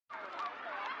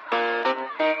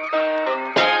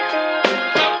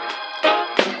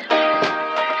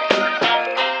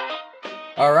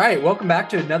right, welcome back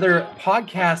to another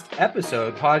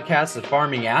podcast of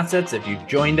Farming Assets. If you've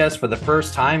joined us for the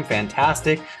first time,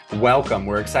 fantastic. Welcome.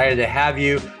 We're excited to have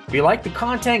you. If you like the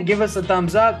content, give us a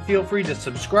thumbs up. Feel free to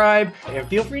subscribe and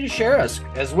feel free to share us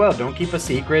as well. Don't keep a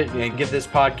secret and give this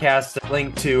podcast a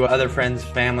link to other friends,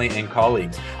 family, and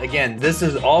colleagues. Again, this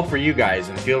is all for you guys,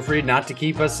 and feel free not to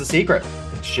keep us a secret.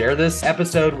 Share this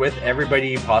episode with everybody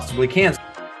you possibly can.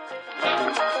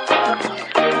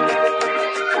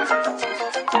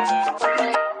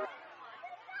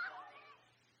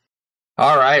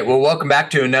 All right. Well, welcome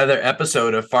back to another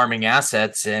episode of Farming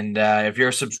Assets. And if you're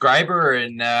a subscriber,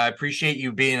 and I appreciate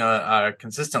you being a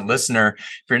consistent listener,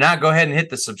 if you're not, go ahead and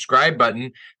hit the subscribe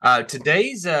button.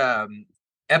 Today's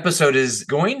episode is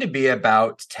going to be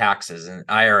about taxes and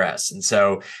IRS. And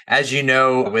so, as you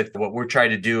know, with what we're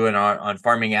trying to do on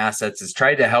Farming Assets is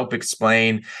try to help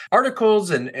explain articles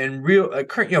and real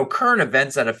current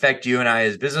events that affect you and I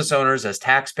as business owners, as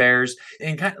taxpayers,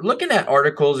 and kind of looking at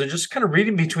articles and just kind of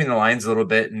reading between the lines a little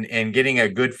bit and getting a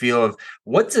good feel of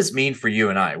what's this mean for you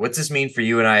and I? What's this mean for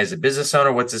you and I as a business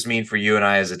owner? What's this mean for you and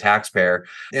I as a taxpayer?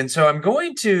 And so I'm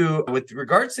going to, with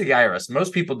regards to the IRS,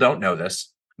 most people don't know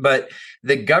this, but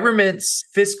the government's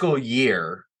fiscal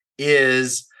year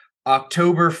is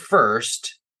October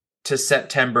 1st to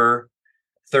September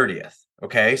 30th.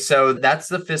 Okay, so that's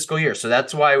the fiscal year. So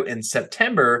that's why in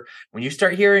September, when you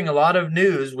start hearing a lot of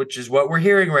news, which is what we're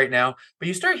hearing right now, but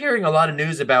you start hearing a lot of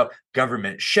news about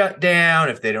government shutdown,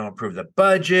 if they don't approve the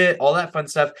budget, all that fun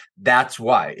stuff. That's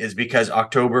why, is because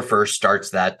October 1st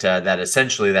starts that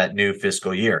essentially that new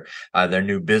fiscal year, their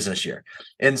new business year.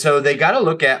 And so they got to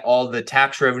look at all the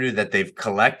tax revenue that they've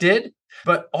collected,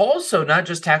 but also not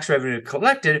just tax revenue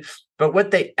collected, but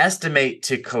what they estimate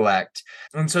to collect.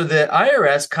 And so the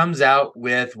IRS comes out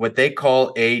with what they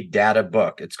call a data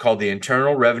book. It's called the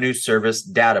Internal Revenue Service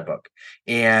Data Book.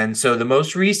 And so the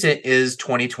most recent is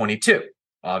 2022,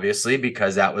 obviously,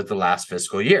 because that was the last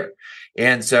fiscal year.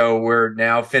 And so we're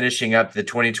now finishing up the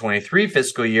 2023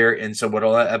 fiscal year. And so what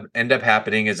will end up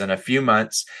happening is in a few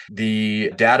months,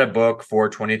 the data book for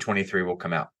 2023 will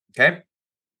come out. Okay.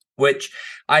 Which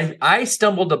I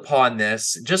stumbled upon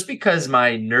this just because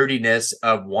my nerdiness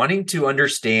of wanting to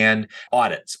understand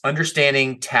audits,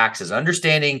 understanding taxes,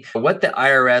 understanding what the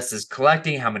IRS is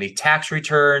collecting, how many tax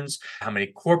returns, how many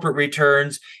corporate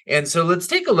returns. And so let's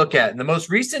take a look at the most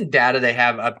recent data they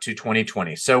have up to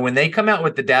 2020. So when they come out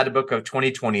with the data book of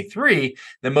 2023,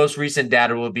 the most recent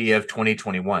data will be of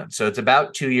 2021. So it's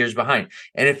about 2 years behind.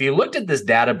 And if you looked at this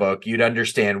data book, you'd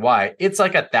understand why. It's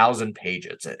like 1,000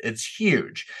 pages. It's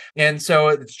huge. And so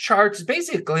it's charts,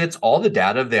 basically, it's all the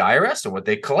data of the IRS and what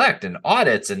they collect and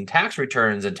audits and tax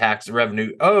returns and tax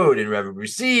revenue owed and revenue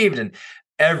received and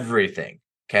everything.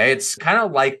 Okay. It's kind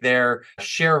of like their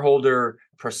shareholder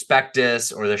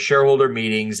prospectus or the shareholder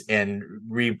meetings and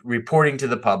reporting to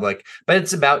the public, but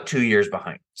it's about 2 years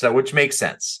behind. So, which makes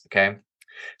sense. Okay.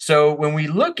 So when we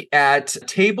look at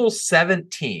table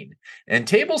 17, and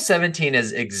table 17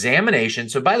 is examination.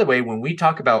 So by the way, when we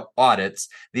talk about audits,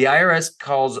 the IRS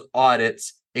calls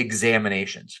audits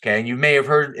examinations. Okay. And you may have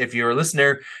heard, if you're a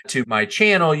listener to my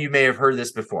channel, you may have heard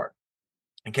this before.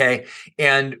 Okay.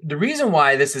 And the reason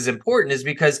why this is important is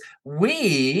because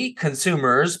we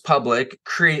consumers, public,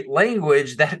 create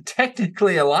language that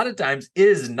technically a lot of times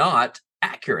is not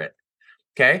accurate.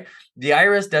 Okay. The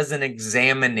IRS does an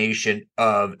examination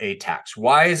of a tax.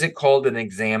 Why is it called an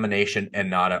examination and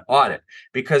not an audit?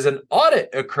 Because an audit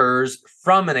occurs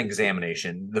from an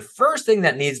examination. The first thing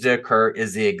that needs to occur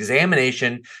is the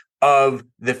examination of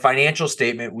the financial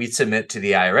statement we submit to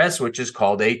the IRS, which is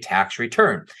called a tax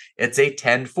return. It's a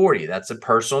 1040. That's a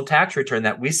personal tax return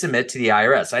that we submit to the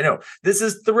IRS. I know this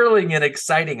is thrilling and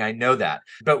exciting. I know that.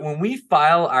 But when we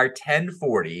file our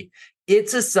 1040,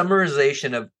 it's a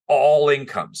summarization of all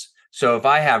incomes. So if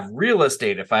I have real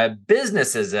estate, if I have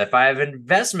businesses, if I have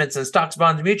investments in stocks,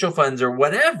 bonds, mutual funds, or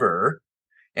whatever,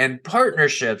 and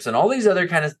partnerships and all these other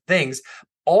kind of things,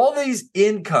 all these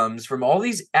incomes from all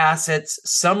these assets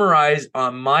summarized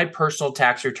on my personal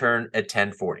tax return at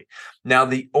 1040. Now,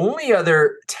 the only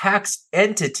other tax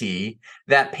entity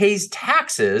that pays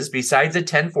taxes besides a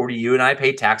 1040, you and I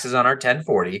pay taxes on our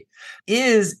 1040,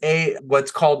 is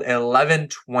what's called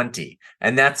 1120.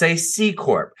 And that's a C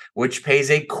Corp, which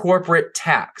pays a corporate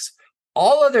tax.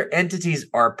 All other entities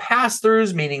are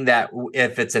pass-throughs, meaning that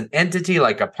if it's an entity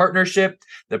like a partnership,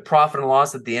 the profit and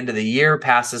loss at the end of the year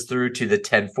passes through to the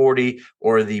 1040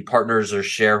 or the partners or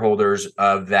shareholders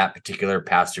of that particular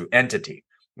pass-through entity.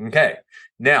 Okay.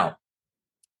 Now,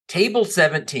 Table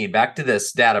 17, back to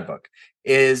this data book,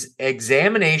 is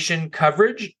examination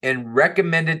coverage and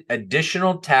recommended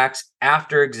additional tax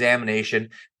after examination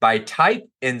by type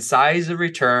and size of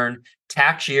return,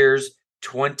 tax years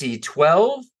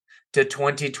 2012 to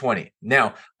 2020.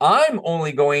 Now, I'm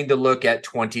only going to look at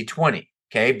 2020.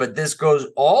 Okay, but this goes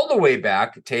all the way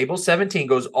back. Table 17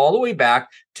 goes all the way back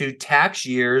to tax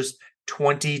years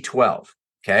 2012.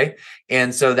 Okay,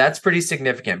 and so that's pretty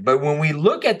significant. But when we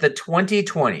look at the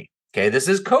 2020, okay, this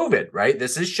is COVID, right?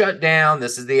 This is shut down.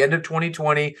 This is the end of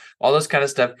 2020, all this kind of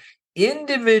stuff.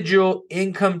 Individual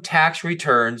income tax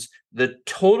returns, the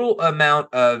total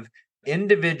amount of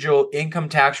individual income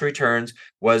tax returns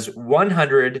was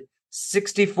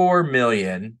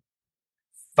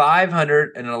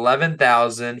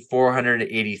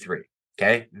 164,511,483.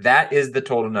 Okay, that is the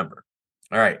total number.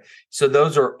 All right, so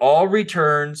those are all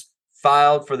returns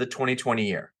filed for the 2020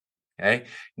 year. Okay,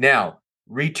 now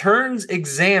returns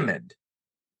examined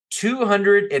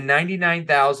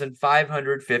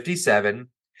 299,557.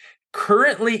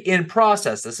 Currently in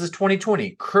process, this is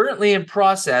 2020, currently in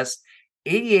process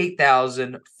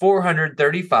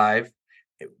 88,435.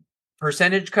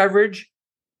 Percentage coverage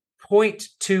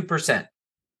 0.2%.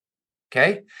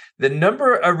 Okay, the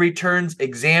number of returns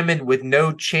examined with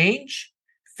no change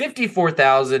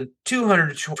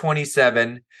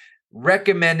 54,227.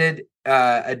 Recommended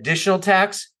additional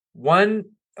tax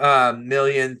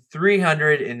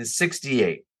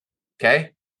 1,368,000.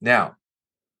 Okay, now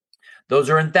those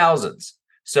are in thousands,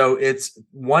 so it's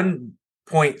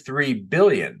 1.3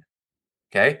 billion.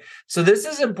 Okay, so this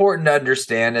is important to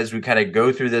understand as we kind of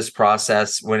go through this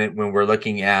process when we're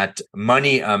looking at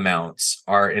money amounts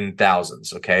are in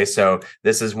thousands. Okay, so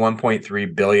this is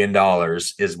 $1.3 billion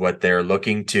is what they're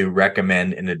looking to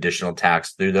recommend in additional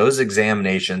tax through those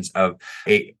examinations of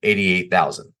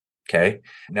 88,000. Okay,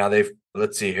 now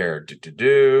let's see here.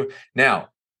 Now,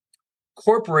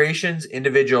 corporations,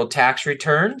 individual tax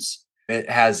returns. It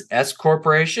has S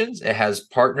corporations, it has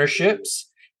partnerships,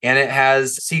 and it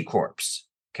has C corps,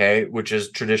 okay, which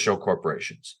is traditional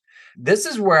corporations. This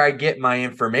is where I get my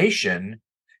information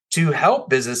to help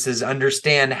businesses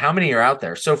understand how many are out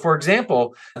there. So, for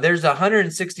example, there's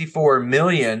 164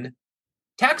 million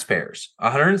taxpayers,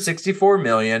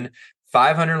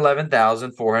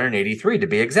 164,511,483 to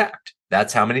be exact.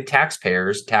 That's how many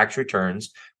taxpayers' tax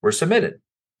returns were submitted,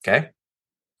 okay?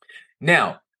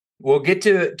 Now, we'll get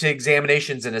to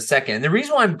examinations in a second. And the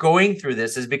reason why I'm going through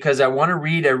this is because I want to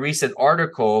read a recent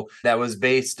article that was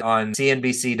based on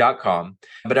CNBC.com,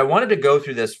 but I wanted to go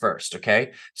through this first,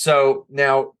 okay? So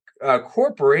now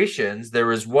corporations, there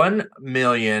was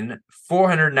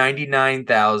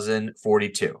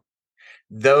 1,499,042.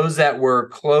 Those that were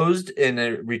closed in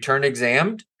a return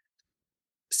examined,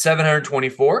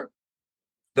 724.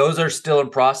 Those are still in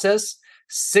process.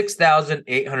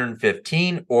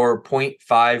 6,815 or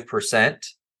 0.5%.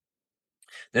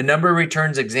 The number of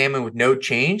returns examined with no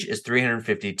change is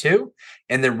 352.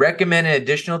 And the recommended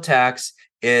additional tax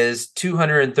is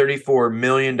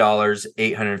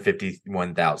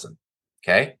 $234,851,000.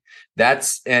 Okay.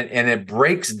 That's and it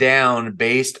breaks down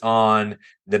based on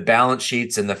the balance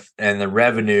sheets and the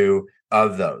revenue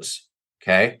of those.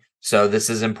 Okay. So this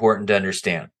is important to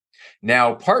understand.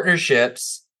 Now,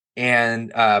 partnerships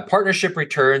and partnership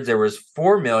returns, there was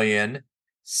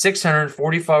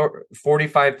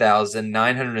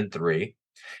 4,645,903.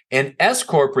 And S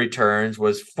Corp returns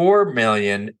was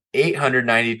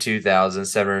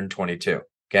 4,892,722.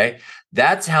 Okay.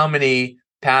 That's how many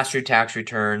pass-through tax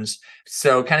returns.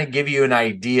 So kind of give you an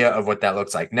idea of what that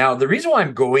looks like. Now, the reason why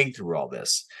I'm going through all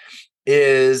this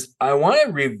is I want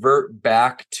to revert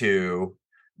back to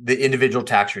the individual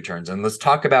tax returns. And let's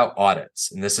talk about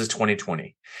audits. And this is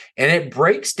 2020. And it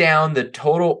breaks down the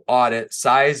total audit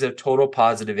size of total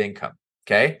positive income.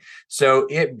 Okay. So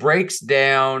it breaks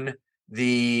down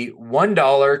the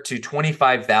 $1 to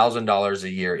 $25,000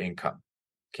 a year income.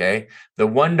 Okay. The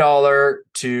 $1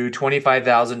 to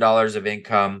 $25,000 of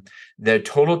income, the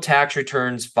total tax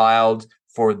returns filed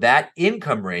for that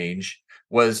income range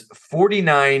was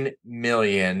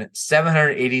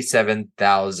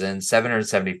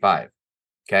 49,787,775.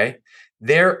 Okay.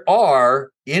 There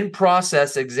are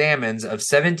in-process examines of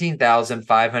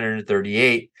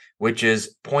 17,538, which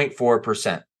is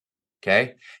 0.4%.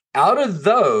 Okay. Out of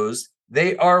those,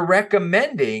 they are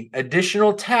recommending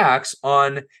additional tax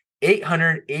on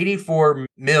 884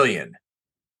 million.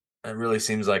 That really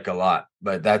seems like a lot,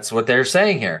 but that's what they're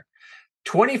saying here.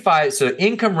 25, so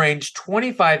income range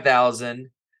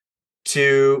 25,000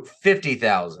 to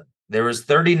 50,000. there was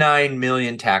 39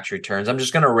 million tax returns. I'm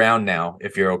just going to round now,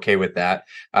 if you're okay with that.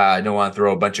 I don't want to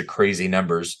throw a bunch of crazy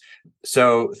numbers.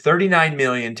 So 39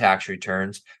 million tax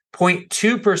returns,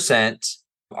 0.2%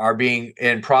 are being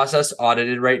in process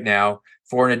audited right now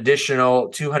for an additional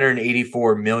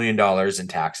 $284 million in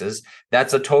taxes.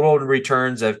 That's a total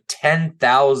returns of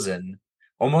 10,000,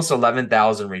 almost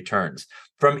 11,000 returns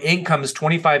from incomes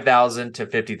 25,000 to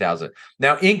 50,000.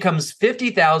 Now, incomes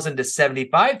 50,000 to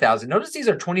 75,000. Notice these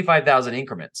are 25,000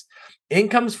 increments.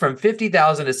 Incomes from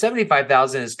 50,000 to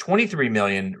 75,000 is 23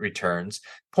 million returns,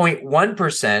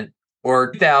 0.1%,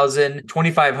 or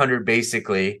 2,500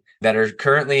 basically, that are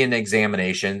currently in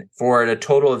examination for a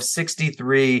total of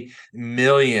 63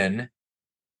 million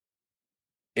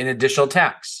in additional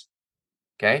tax.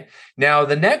 Okay. Now,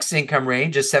 the next income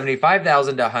range is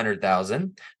 75,000 to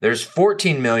 100,000. There's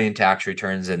 14 million tax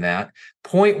returns in that,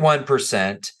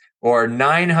 0.1%, or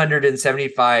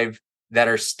 975 that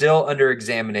are still under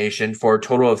examination for a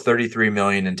total of 33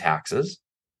 million in taxes.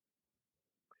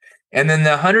 And then the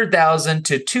 100,000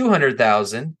 to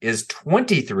 200,000 is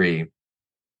 23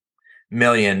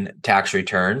 million tax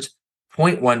returns,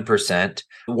 0.1%,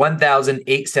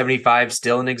 1,875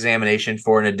 still in examination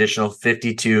for an additional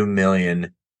 52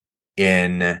 million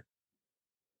in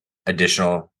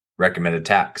additional recommended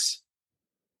tax.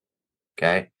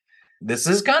 Okay. This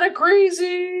is kind of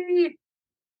crazy.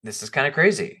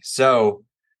 So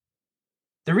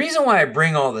the reason why I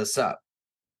bring all this up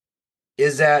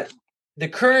is that the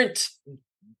current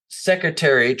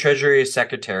Secretary of Treasury,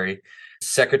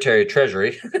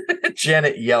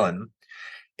 Janet Yellen,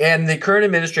 and the current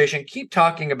administration keep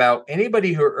talking about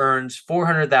anybody who earns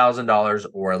 $400,000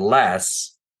 or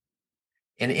less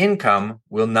in income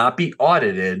will not be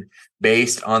audited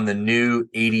based on the new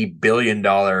 $80 billion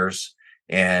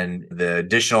and the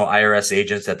additional IRS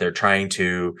agents that they're trying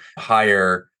to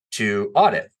hire to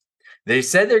audit. They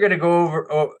said they're going to go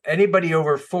over anybody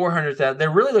over 400,000. They're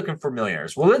really looking for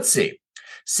millionaires. Well, let's see.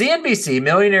 CNBC,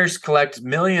 millionaires collect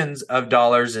millions of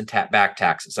dollars in back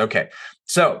taxes. Okay,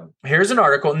 so here's an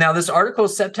article. Now, this article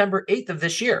is September 8th of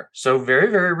this year, so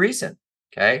very, very recent.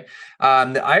 Okay,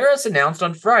 the IRS announced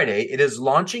on Friday it is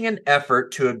launching an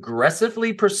effort to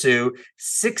aggressively pursue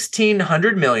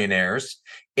 1,600 millionaires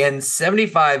and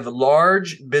 75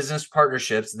 large business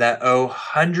partnerships that owe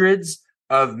hundreds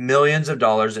of millions of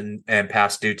dollars in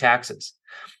past due taxes.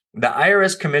 The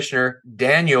IRS Commissioner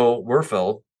Daniel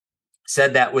Werfel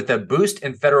said that with a boost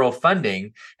in federal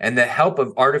funding and the help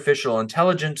of artificial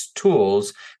intelligence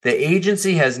tools, the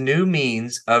agency has new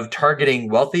means of targeting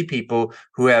wealthy people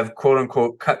who have, quote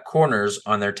unquote, cut corners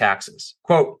on their taxes.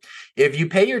 Quote, if you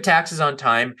pay your taxes on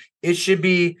time, it should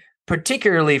be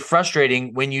particularly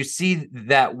frustrating when you see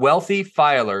that wealthy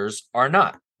filers are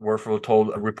not, Werfel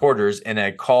told reporters in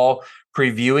a call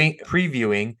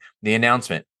previewing the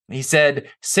announcement. He said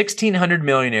 1,600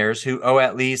 millionaires who owe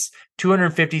at least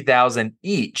 $250,000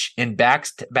 each in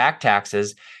back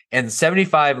taxes and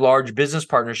 75 large business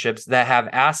partnerships that have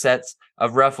assets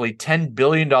of roughly $10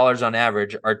 billion on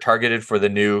average are targeted for the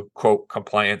new, quote,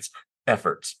 compliance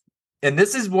efforts. And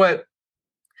this is what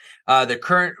the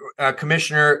current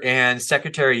commissioner and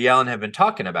Secretary Yellen have been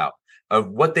talking about, of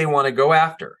what they want to go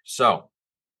after. So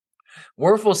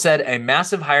Werfel said a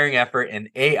massive hiring effort and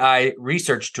AI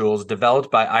research tools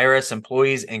developed by IRS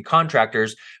employees and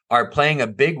contractors are playing a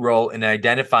big role in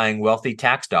identifying wealthy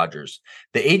tax dodgers.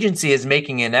 The agency is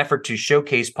making an effort to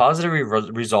showcase positive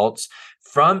results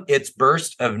from its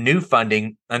burst of new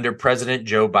funding under President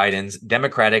Joe Biden's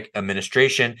Democratic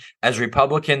administration as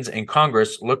Republicans in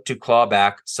Congress look to claw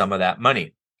back some of that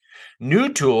money.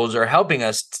 New tools are helping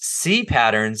us see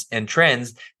patterns and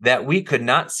trends that we could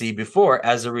not see before.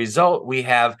 As a result, we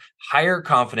have higher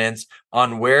confidence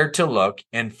on where to look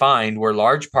and find where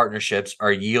large partnerships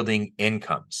are yielding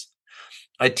incomes.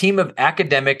 A team of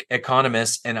academic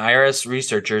economists and IRS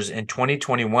researchers in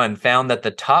 2021 found that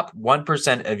the top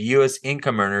 1% of U.S.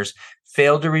 income earners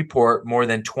failed to report more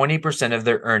than 20% of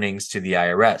their earnings to the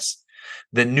IRS.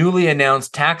 The newly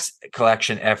announced tax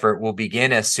collection effort will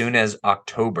begin as soon as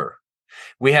October.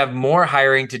 We have more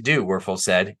hiring to do, Werfel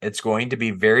said. It's going to be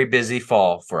very busy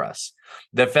fall for us.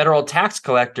 The federal tax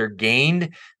collector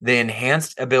gained the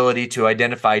enhanced ability to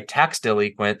identify tax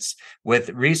delinquents with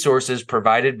resources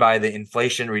provided by the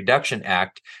Inflation Reduction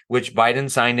Act, which Biden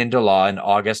signed into law in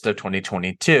August of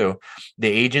 2022. The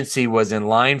agency was in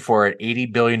line for an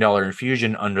 $80 billion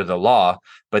infusion under the law,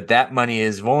 but that money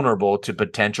is vulnerable to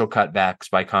potential cutbacks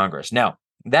by Congress. Now,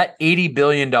 that $80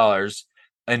 billion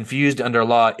infused under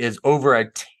law is over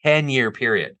a 10-year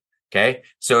period. Okay.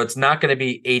 So it's not going to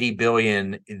be 80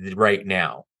 billion right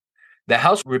now. The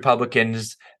House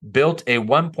Republicans built a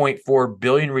 $1.4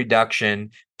 billion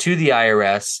reduction to the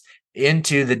IRS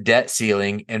into the debt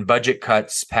ceiling and budget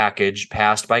cuts package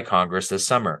passed by Congress this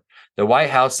summer. The White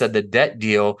House said the debt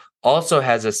deal also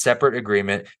has a separate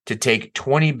agreement to take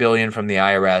 $20 billion from the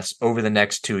IRS over the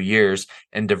next 2 years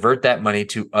and divert that money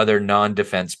to other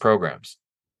non-defense programs.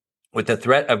 With the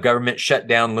threat of government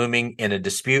shutdown looming and a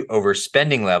dispute over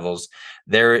spending levels,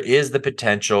 there is the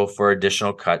potential for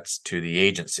additional cuts to the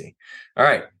agency. All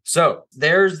right, so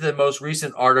there's the most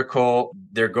recent article.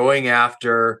 They're going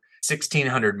after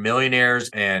 1,600 millionaires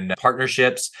and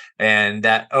partnerships, and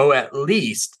that owe at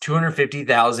least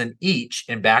 $250,000 each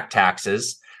in back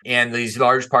taxes, and these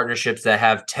large partnerships that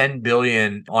have 10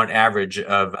 billion on average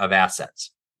of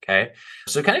assets. Okay,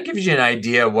 so it kind of gives you an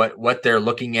idea what they're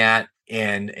looking at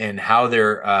and how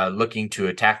they're looking to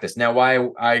attack this. Now, why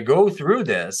I go through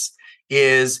this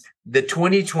is the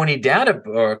 2022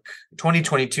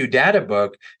 data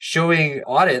book showing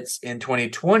audits in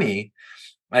 2020.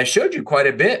 I showed you quite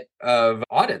a bit of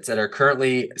audits that are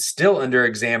currently still under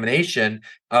examination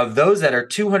of those that are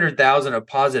 200,000 of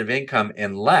positive income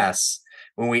and less.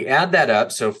 When we add that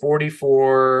up, so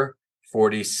 44,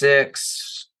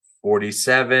 46,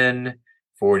 47,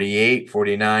 48,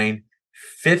 49,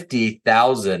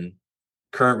 50,000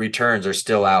 current returns are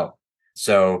still out.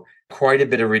 So quite a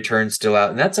bit of returns still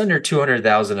out. And that's under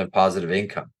 200,000 of positive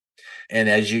income. And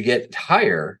as you get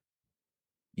higher,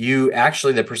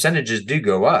 the percentages do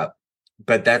go up,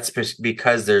 but that's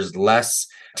because there's less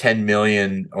 10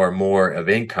 million or more of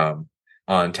income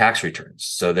on tax returns.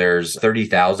 So there's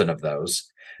 30,000 of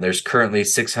those. There's currently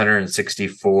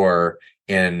 664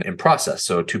 in process,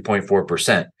 so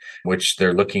 2.4%, which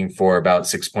they're looking for about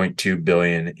 6.2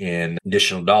 billion in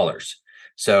additional dollars.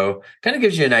 So kind of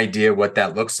gives you an idea what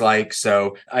that looks like.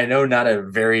 So I know not a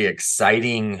very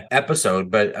exciting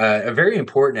episode, but a very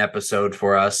important episode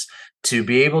for us to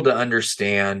be able to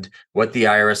understand what the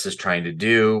IRS is trying to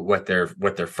do, what their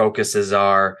focuses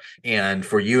are, and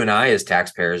for you and I as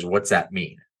taxpayers, what's that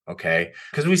mean? Okay,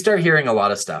 because we start hearing a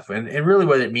lot of stuff. And really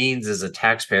what it means as a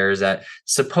taxpayer is that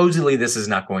supposedly this is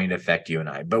not going to affect you and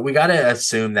I, but we got to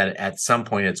assume that at some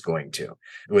point it's going to.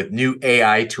 With new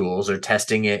AI tools or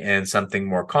testing it in something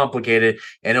more complicated,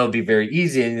 and it'll be very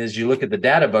easy. And as you look at the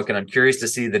data book, and I'm curious to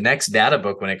see the next data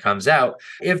book when it comes out,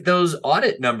 if those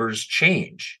audit numbers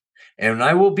change. And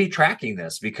I will be tracking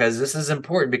this because this is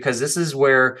important, because this is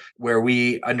where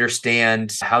we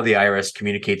understand how the IRS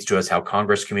communicates to us, how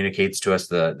Congress communicates to us,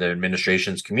 the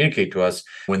administrations communicate to us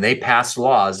when they pass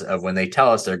laws of when they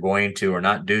tell us they're going to or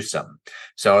not do something.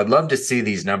 So I'd love to see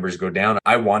these numbers go down.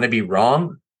 I want to be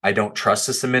wrong. I don't trust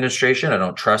this administration. I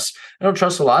don't trust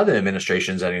a lot of the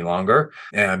administrations any longer,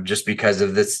 just because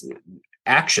of this.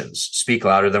 Actions speak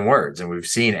louder than words, and we've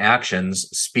seen actions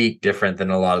speak different than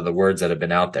a lot of the words that have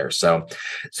been out there. So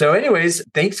anyways,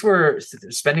 thanks for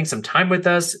spending some time with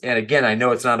us. And again, I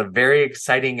know it's not a very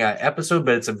exciting episode,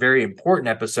 but it's a very important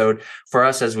episode for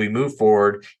us as we move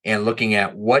forward and looking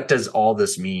at what does all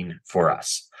this mean for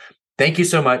us. Thank you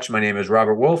so much. My name is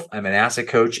Robert Wolf. I'm an asset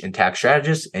coach and tax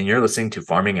strategist, and you're listening to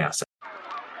Farming Assets.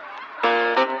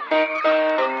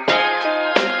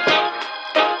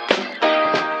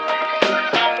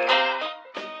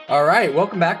 All right,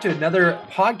 welcome back to another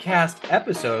podcast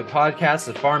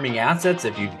of Farming Assets.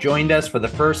 If you've joined us for the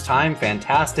first time,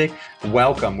 fantastic.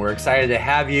 Welcome. We're excited to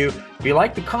have you. If you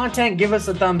like the content, give us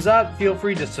a thumbs up. Feel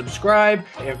free to subscribe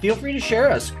and feel free to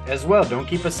share us as well. Don't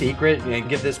keep a secret, and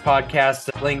give this podcast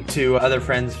a link to other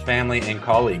friends, family, and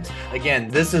colleagues. Again,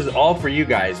 this is all for you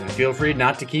guys, and feel free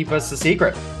not to keep us a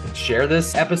secret. Share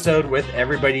this episode with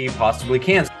everybody you possibly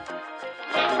can.